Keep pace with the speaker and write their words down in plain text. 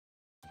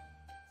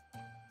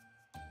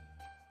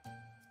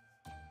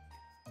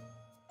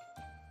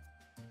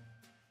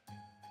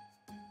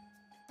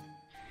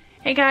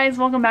Hey guys,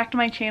 welcome back to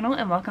my channel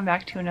and welcome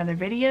back to another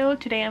video.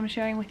 Today I'm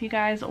sharing with you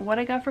guys what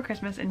I got for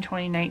Christmas in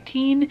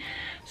 2019.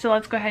 So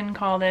let's go ahead and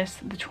call this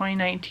the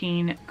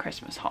 2019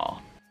 Christmas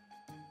haul.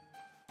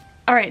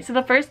 Alright, so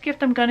the first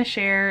gift I'm going to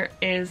share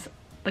is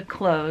the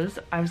clothes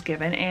I was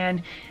given,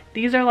 and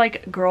these are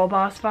like girl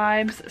boss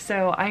vibes.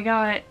 So I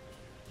got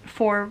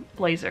 4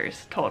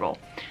 blazers total.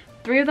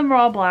 3 of them were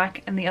all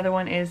black and the other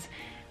one is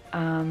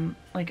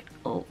like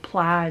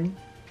plaid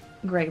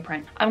gray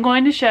print. I'm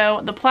going to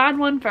show the plaid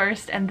one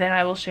first and then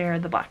I will share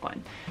the black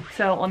one.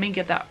 So let me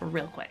get that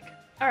real quick.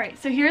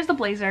 Alright, so here's the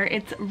blazer.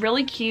 It's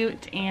really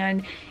cute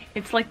and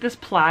it's like this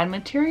plaid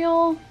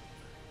material.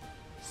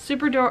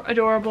 Super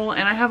adorable,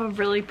 and I have a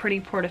really pretty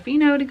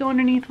Portofino to go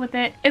underneath with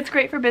it. It's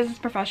great for business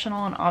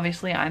professional, and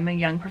obviously I'm a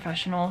young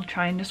professional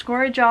trying to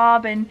score a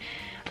job, and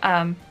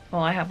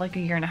well, I have like a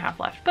year and a half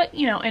left, but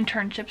you know,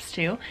 internships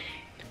too.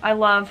 I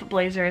love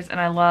blazers and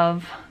I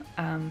love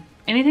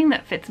anything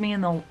that fits me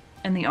in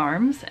the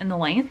arms and the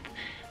length.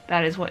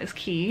 That is what is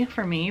key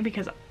for me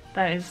because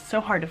that is so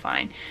hard to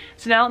find.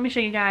 So now let me show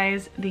you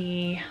guys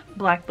the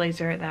black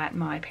blazer that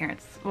my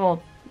parents,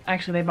 well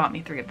actually they bought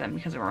me 3 of them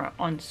because they were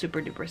on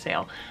super duper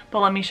sale, but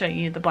let me show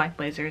you the black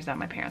blazers that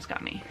my parents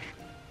got me.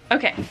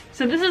 Okay,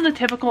 so this is the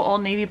typical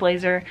Old Navy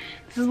blazer.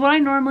 This is what I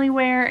normally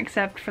wear,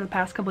 except for the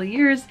past couple of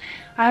years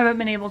I haven't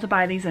been able to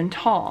buy these in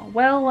tall.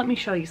 Well, let me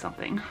show you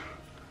something.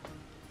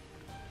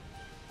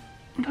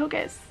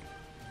 Focus.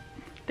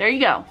 There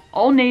you go.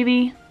 Old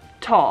Navy,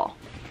 tall.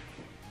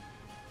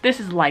 This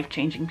is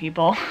life-changing,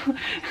 people.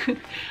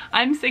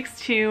 I'm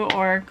 6'2",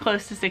 or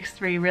close to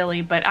 6'3",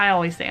 really, but I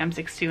always say I'm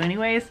 6'2"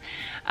 anyways.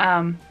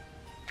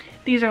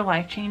 These are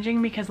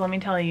life-changing because let me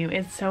tell you,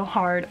 it's so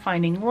hard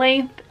finding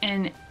length.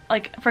 And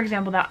like, for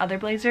example, that other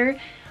blazer,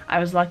 I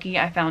was lucky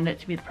I found it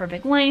to be the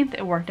perfect length.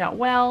 It worked out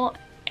well,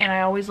 and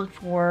I always look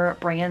for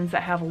brands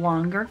that have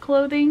longer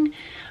clothing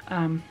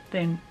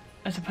than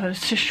as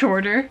opposed to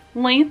shorter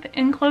length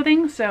in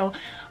clothing. So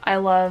I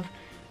love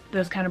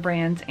those kind of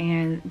brands,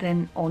 and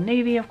then Old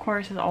Navy of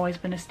course has always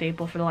been a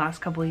staple for the last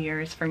couple of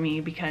years for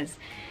me because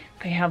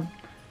they have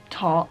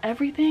tall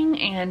everything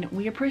and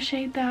we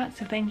appreciate that.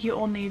 So thank you,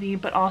 Old Navy,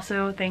 but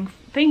also thank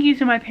you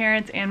to my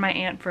parents and my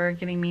aunt for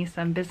getting me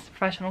some business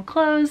professional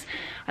clothes.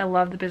 I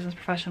love the business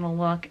professional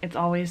look. It's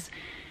always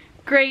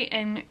great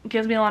and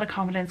gives me a lot of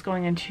confidence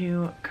going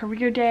into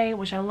career day,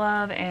 which I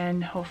love,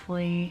 and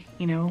hopefully,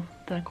 you know,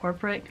 the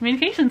corporate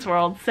communications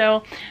world.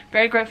 So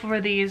very grateful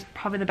for these.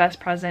 Probably the best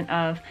present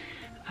of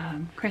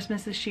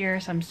Christmas this year,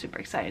 so I'm super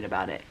excited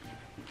about it.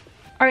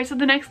 Alright, so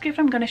the next gift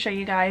I'm going to show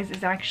you guys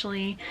is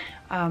actually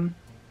going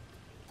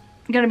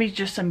to be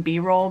just some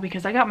b-roll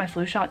because I got my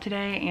flu shot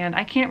today and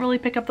I can't really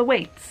pick up the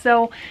weights.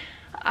 So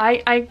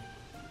I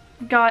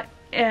got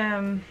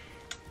 3-pound,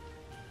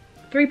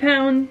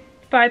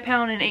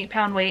 5-pound, and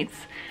 8-pound weights.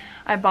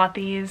 I bought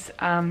these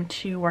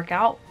to work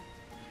out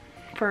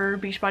for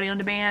Beachbody On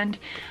Demand.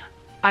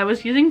 I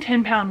was using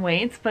 10-pound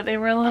weights, but they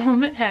were a little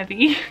bit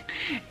heavy.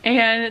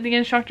 And the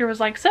instructor was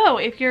like, so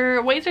if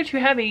your weights are too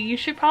heavy, you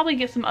should probably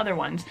get some other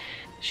ones.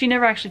 She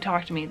never actually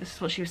talked to me. This is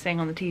what she was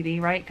saying on the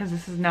TV, right? Because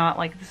this is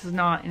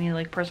not any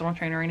like personal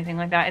trainer or anything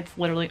like that. It's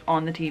literally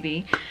on the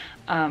TV.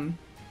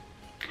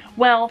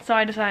 Well, so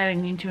I decided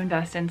I need to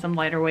invest in some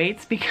lighter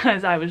weights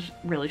because I was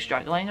really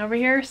struggling over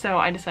here. So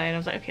I decided, I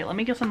was like, okay, let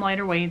me get some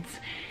lighter weights.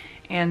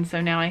 And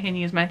so now I can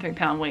use my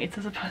 3-pound weights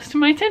as opposed to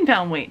my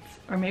 10-pound weights.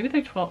 Or maybe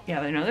they're 12,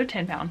 yeah, they're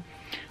 10-pound.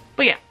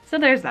 But yeah, so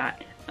there's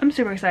that. I'm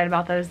super excited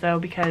about those though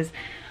because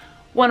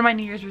one of my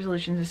New Year's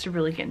resolutions is to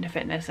really get into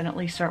fitness and at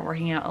least start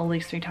working out at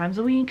least 3 times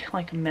a week,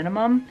 like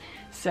minimum.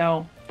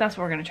 So that's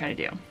what we're gonna try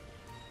to do.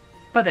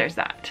 But there's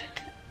that.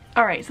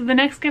 Alright, so the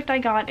next gift I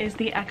got is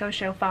the Echo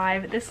Show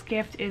 5. This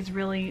gift is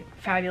really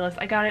fabulous.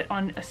 I got it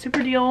on a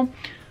super deal,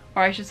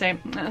 or I should say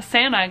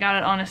Santa got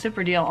it on a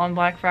super deal on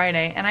Black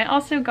Friday. And I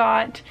also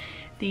got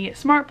the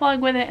smart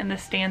plug with it and the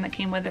stand that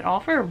came with it,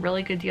 all for a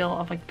really good deal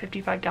of like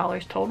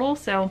 $55 total.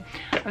 So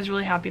I was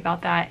really happy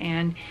about that,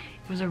 and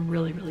it was a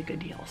really, really good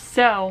deal.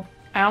 So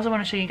I also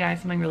want to show you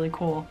guys something really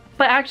cool.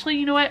 But actually,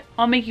 you know what?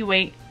 I'll make you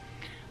wait.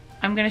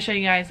 I'm going to show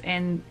you guys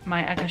in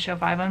my Echo Show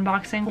 5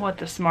 unboxing what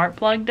the smart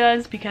plug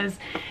does, because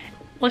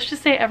let's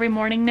just say every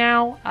morning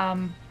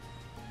now,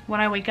 when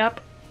I wake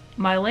up,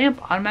 my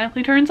lamp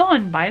automatically turns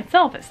on by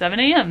itself at 7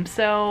 a.m.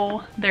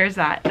 So there's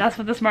that. That's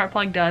what the smart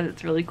plug does.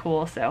 It's really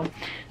cool. So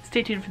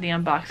stay tuned for the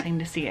unboxing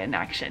to see it in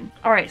action.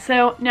 Alright,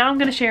 so now I'm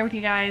going to share with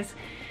you guys,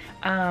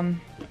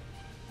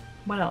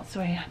 what else do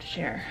I have to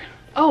share?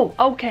 Oh,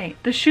 okay,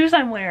 the shoes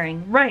I'm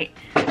wearing, right.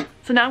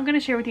 So now I'm going to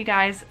share with you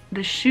guys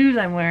the shoes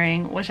I'm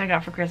wearing, which I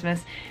got for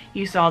Christmas.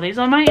 You saw these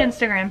on my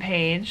Instagram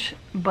page,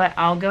 but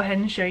I'll go ahead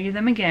and show you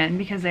them again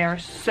because they are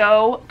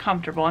so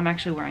comfortable. I'm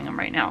actually wearing them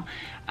right now.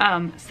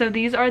 So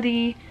these are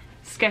the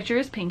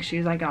Skechers pink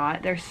shoes I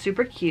got. They're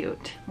super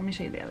cute. Let me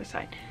show you the other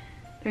side.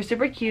 They're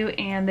super cute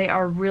and they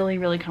are really,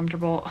 really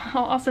comfortable.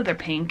 Also, they're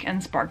pink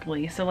and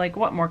sparkly, so like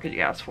what more could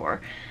you ask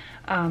for?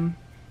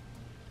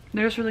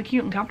 They're just really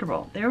cute and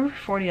comfortable. They were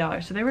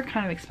 $40, so they were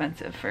kind of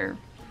expensive for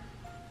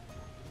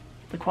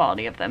the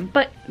quality of them,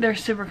 but they're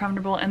super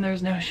comfortable and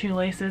there's no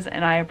shoelaces,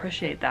 and I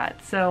appreciate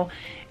that. So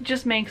it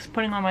just makes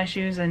putting on my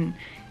shoes and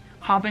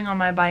hopping on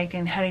my bike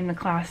and heading to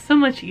class so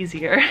much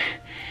easier.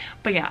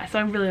 But yeah, so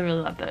I really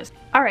love those.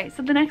 All right,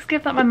 so the next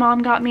gift that my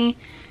mom got me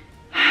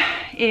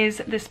is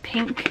this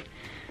pink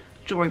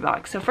jewelry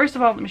box. So first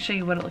of all, let me show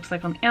you what it looks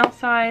like on the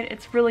outside.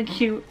 It's really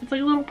cute. It's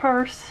like a little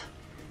purse.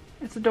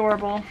 It's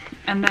adorable.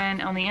 And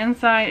then on the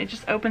inside, it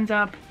just opens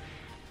up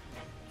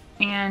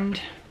and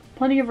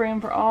plenty of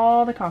room for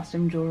all the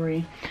costume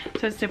jewelry.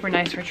 So it's super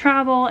nice for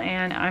travel,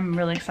 and I'm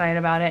really excited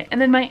about it. And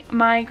then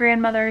my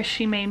grandmother,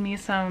 she made me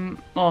some,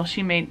 well,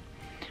 she made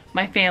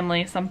my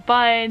family some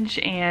fudge,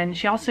 and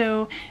she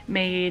also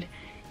made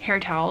hair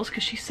towels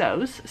because she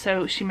sews.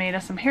 So she made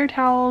us some hair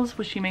towels,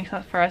 which she makes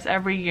up for us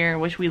every year,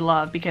 which we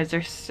love because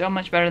they're so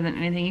much better than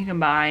anything you can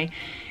buy,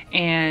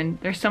 and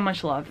there's so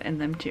much love in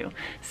them too.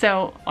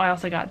 So I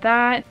also got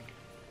that.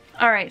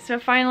 Alright, so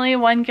finally,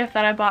 one gift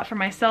that I bought for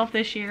myself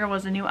this year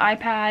was a new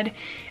iPad.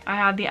 I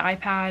have the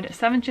iPad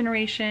 7th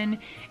generation.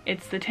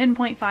 It's the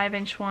 10.5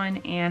 inch one,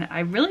 and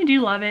I really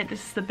do love it.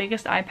 This is the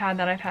biggest iPad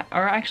that I've had,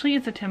 or actually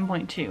it's a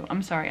 10.2.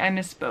 I'm sorry, I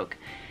misspoke.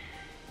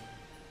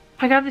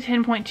 I got the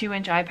 10.2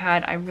 inch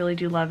iPad. I really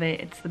do love it.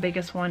 It's the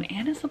biggest one,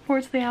 and it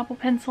supports the Apple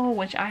Pencil,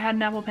 which I had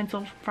an Apple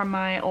Pencil from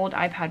my old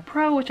iPad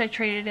Pro, which I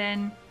traded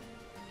in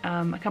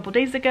a couple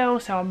days ago,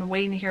 so I'm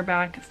waiting to hear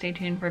back. Stay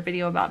tuned for a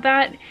video about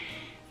that.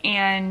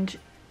 And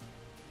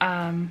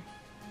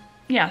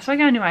yeah, so I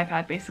got a new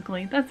iPad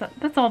basically.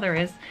 That's all there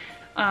is.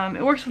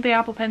 It works with the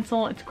Apple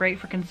Pencil. It's great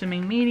for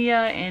consuming media,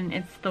 and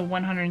it's the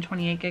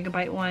 128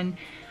 gigabyte one.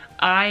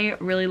 I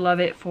really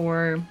love it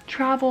for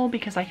travel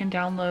because I can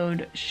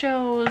download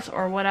shows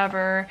or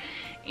whatever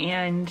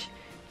and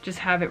just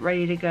have it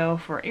ready to go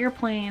for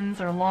airplanes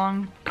or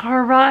long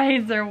car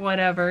rides or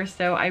whatever.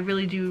 So I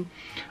really do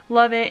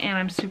love it, and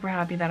I'm super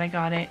happy that I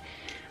got it.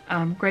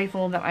 I'm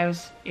grateful that I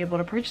was able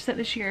to purchase it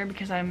this year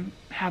because I'm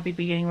happy to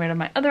be getting rid of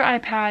my other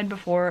iPad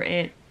before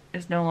it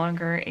is no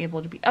longer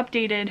able to be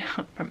updated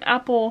from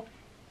Apple.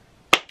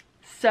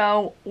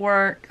 So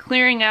we're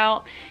clearing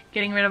out,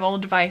 getting rid of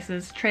old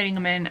devices, trading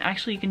them in.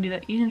 Actually, you can do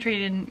that. You can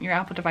trade in your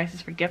Apple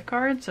devices for gift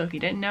cards. So if you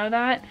didn't know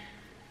that,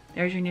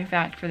 there's your new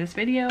fact for this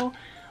video.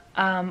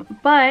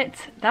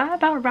 But that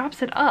about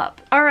wraps it up.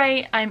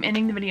 Alright, I'm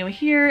ending the video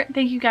here.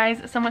 Thank you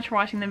guys so much for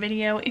watching the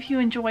video. If you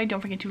enjoyed,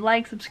 don't forget to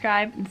like,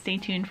 subscribe, and stay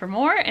tuned for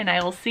more, and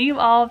I will see you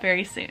all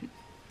very soon.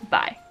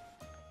 Bye.